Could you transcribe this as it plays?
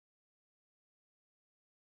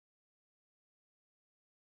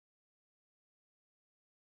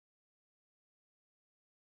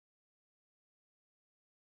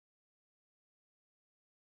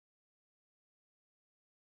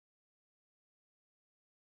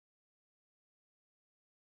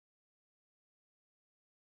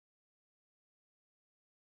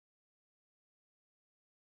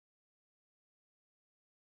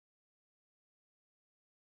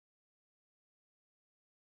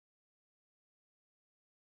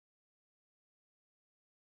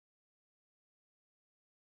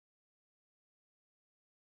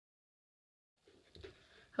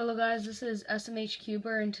Hello guys, this is SMH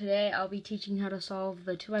Cuber, and today I'll be teaching how to solve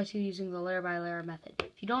the 2x2 using the layer by layer method.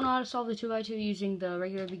 If you don't know how to solve the 2x2 using the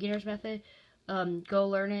regular beginner's method, go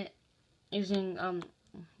learn it using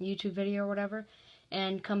YouTube video or whatever,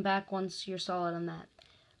 and come back once you're solid on that.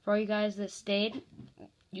 For all you guys that stayed,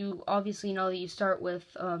 you obviously know that you start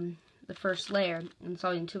with the first layer and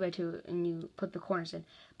solving 2x2 and you put the corners in.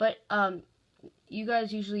 But you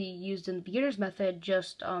guys usually used in the beginner's method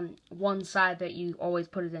just one side that you always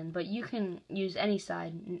put it in, but you can use any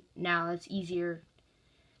side now. It's easier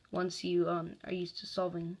once you are used to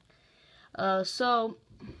solving. So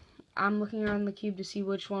I'm looking around the cube to see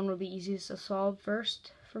which one would be easiest to solve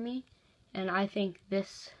first for me, and I think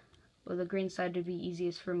this, or the green side, would be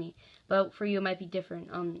easiest for me, but for you it might be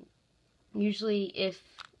different. Usually if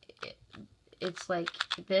it's like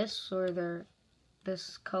this, or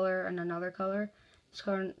this color and another color, this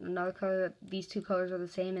color and another color, these two colors are the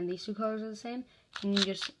same and these two colors are the same, and you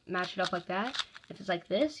just match it up like that. If it's like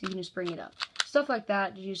this, you can just bring it up. Stuff like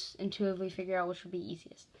that, you just intuitively figure out which would be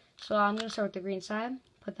easiest. So I'm going to start with the green side,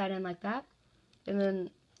 put that in like that, and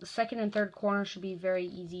then the second and third corner should be very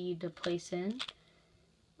easy to place in.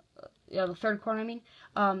 Yeah, the third corner I mean.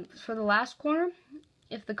 For the last corner,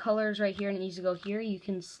 if the color is right here and it needs to go here, you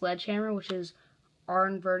can sledgehammer, which is R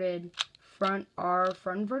inverted front, R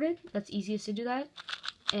front inverted. That's easiest to do that.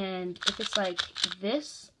 And if it's like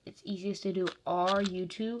this, it's easiest to do R,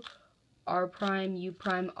 U2, R prime, U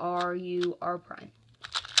prime, R, U, R prime.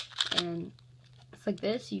 And it's like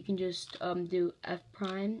this. You can just do F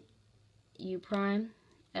prime, U prime,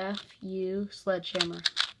 F, U, sledgehammer.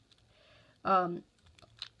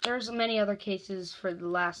 There's many other cases for the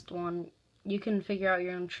last one. You can figure out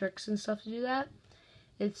your own tricks and stuff to do that.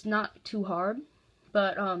 It's not too hard.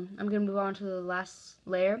 But I'm going to move on to the last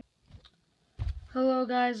layer. Hello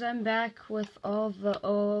guys, I'm back with all the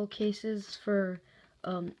OO cases for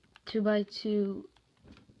 2x2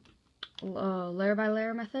 layer by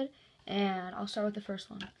layer method, and I'll start with the first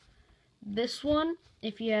one. This one,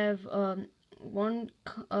 if you have one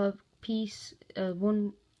piece,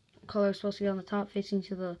 one color is supposed to be on the top facing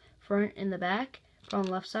to the front and the back, on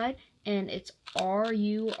the left side, and it's R,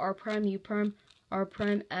 U, R prime, U prime, R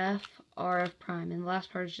prime, F, R, F prime, and the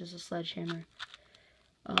last part is just a sledgehammer.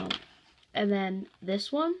 And then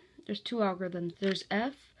this one, there's two algorithms. There's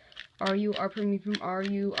F, R, U, R prime, U prime, R,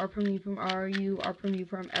 U, R prime, U prime, R, U, R prime, U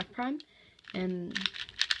prime, F prime, and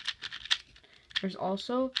there's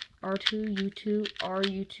also R2, U2, R,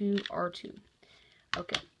 U2, R2.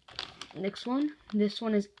 Okay, next one. This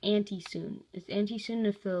one is antisune. It's antisune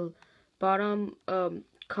if the bottom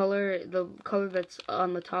color, the color that's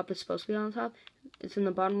on the top is supposed to be on the top. It's in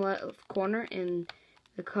the bottom left corner, and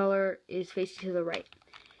the color is facing to the right.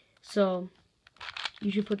 So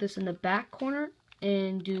you should put this in the back corner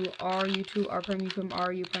and do R, U2, R prime, U prime,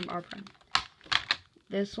 R, U prime, R prime.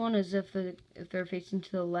 This one is if they're facing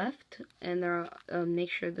to the left, and they're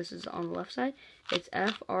make sure this is on the left side. It's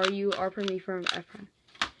F, R, U, R prime, U prime, F prime.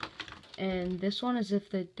 And this one is if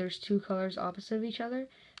there's two colors opposite of each other.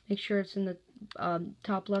 Make sure it's in the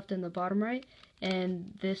top left and the bottom right,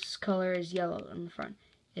 and this color is yellow in the front.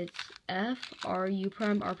 It's F, R, U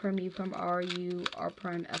prime, R prime, U prime, R, U, R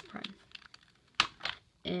prime, F prime.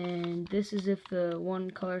 And this is if the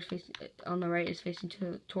one color is facing on the right is facing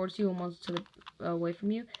towards you and one's to the away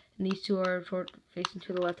from you, and these two are facing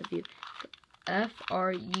to the left of you. F,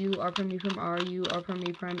 R, U, R prime, U prime, R, U, R prime,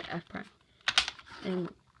 U prime, F prime. And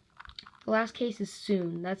the last case is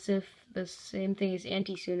Sune. That's if the same thing as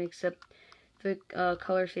antisune, except the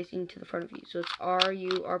color is facing to the front of you. So it's R,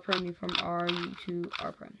 U, R prime, U prime, R, U2,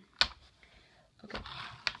 R prime. Okay.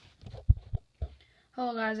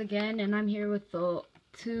 Hello guys again, and I'm here with the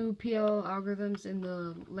two PL algorithms in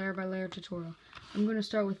the layer by layer tutorial. I'm going to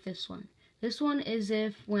start with this one. This one is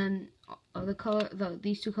if when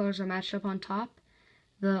these two colors are matched up on top,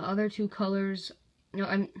 the other two colors,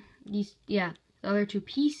 the other two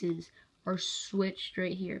pieces are switched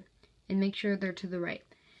right here, and make sure they're to the right.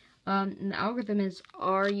 And the algorithm is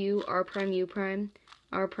R, U, R prime, U prime,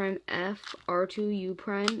 R prime, F, R2, U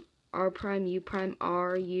prime, R prime, U prime,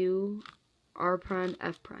 R, U, R prime,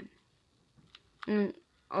 F prime. And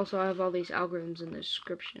also I have all these algorithms in the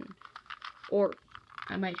description, or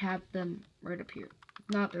I might have them right up here.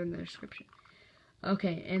 If not, they're in the description.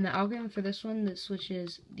 Okay, and the algorithm for this one that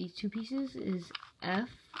switches these two pieces is F,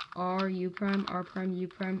 R, U prime, R prime, U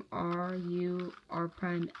prime, R, U, R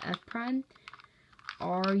prime, F prime,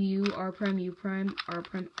 R, U, R prime, U prime, R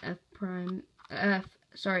prime, F prime,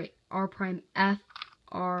 R prime, F,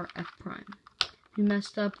 R, F prime. You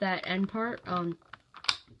messed up that end part.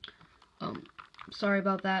 Sorry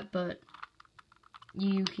about that, but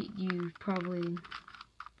you probably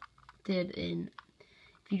did in,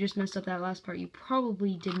 if you just messed up that last part, you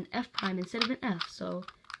probably did an F prime instead of an F. So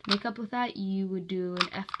to make up with that, you would do an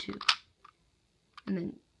F2. And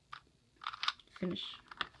then finish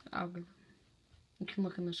the algorithm. You can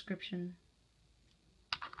look in the description.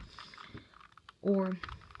 Or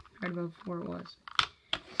right above where it was.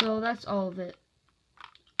 So that's all of it.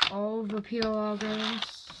 All of the PO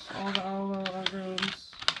algorithms, all the OLO algorithms,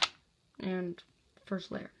 and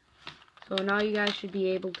first layer. So now you guys should be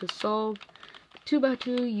able to solve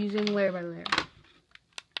 2x2 using layer by layer.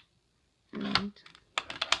 And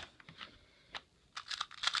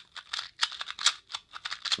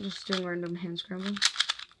I'm just doing random hand scrambling.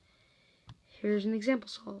 Here's an example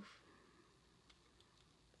solve.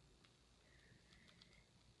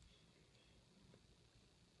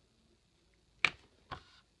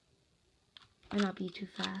 Might not be too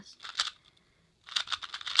fast.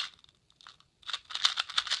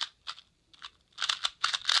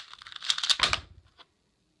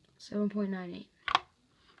 7.98.